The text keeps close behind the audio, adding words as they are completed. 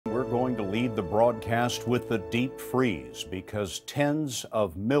going to lead the broadcast with the deep freeze because tens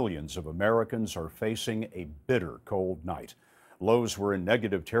of millions of Americans are facing a bitter cold night. Lows were in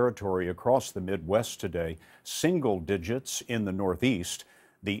negative territory across the Midwest today, single digits in the Northeast.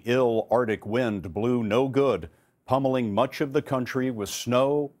 The ill Arctic wind blew no good, pummeling much of the country with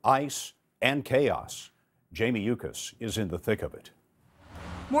snow, ice, and chaos. Jamie Yuccas is in the thick of it.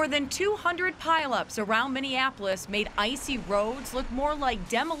 More than 200 pileups around Minneapolis made icy roads look more like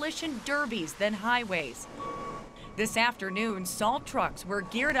demolition derbies than highways. This afternoon, salt trucks were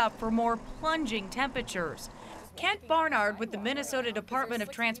geared up for more plunging temperatures. Kent Barnard with the Minnesota Department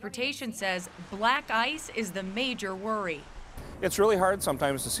of Transportation says black ice is the major worry. It's really hard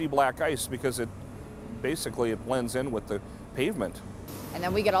sometimes to see black ice because it blends in with the pavement. And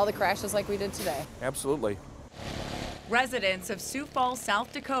then we get all the crashes like we did today. Absolutely. Residents of Sioux Falls,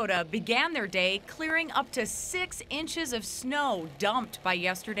 South Dakota began their day clearing up to 6 inches of snow dumped by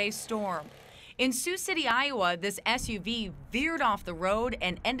yesterday's storm. In Sioux City, Iowa, this SUV veered off the road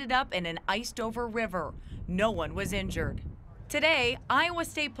and ended up in an iced-over river. No one was injured. Today, Iowa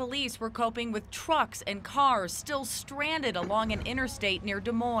State Police were coping with trucks and cars still stranded along an interstate near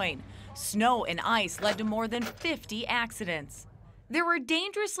Des Moines. Snow and ice led to more than 50 accidents. There were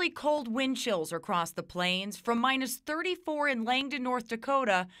dangerously cold wind chills across the plains, from minus 34 in Langdon, North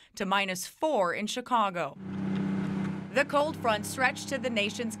Dakota to minus 4 in Chicago. The cold front stretched to the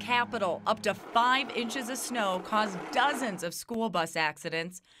nation's capital. Up to 5 inches of snow caused dozens of school bus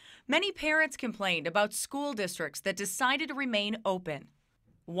accidents. Many parents complained about school districts that decided to remain open.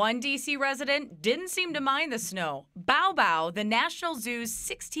 One D.C. resident didn't seem to mind the snow. Bao Bao, the National Zoo's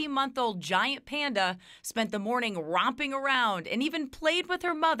 16-month-old giant panda, spent the morning romping around and even played with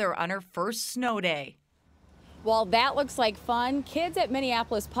her mother on her first snow day. While that looks like fun, kids at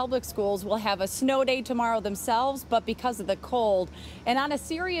Minneapolis public schools will have a snow day tomorrow themselves, but because of the cold. And on a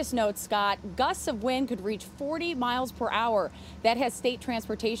serious note, Scott, gusts of wind could reach 40 miles per hour. That has state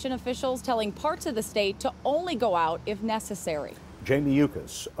transportation officials telling parts of the state to only go out if necessary. Jamie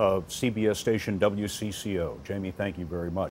Yuccas of CBS station WCCO. Jamie, thank you very much.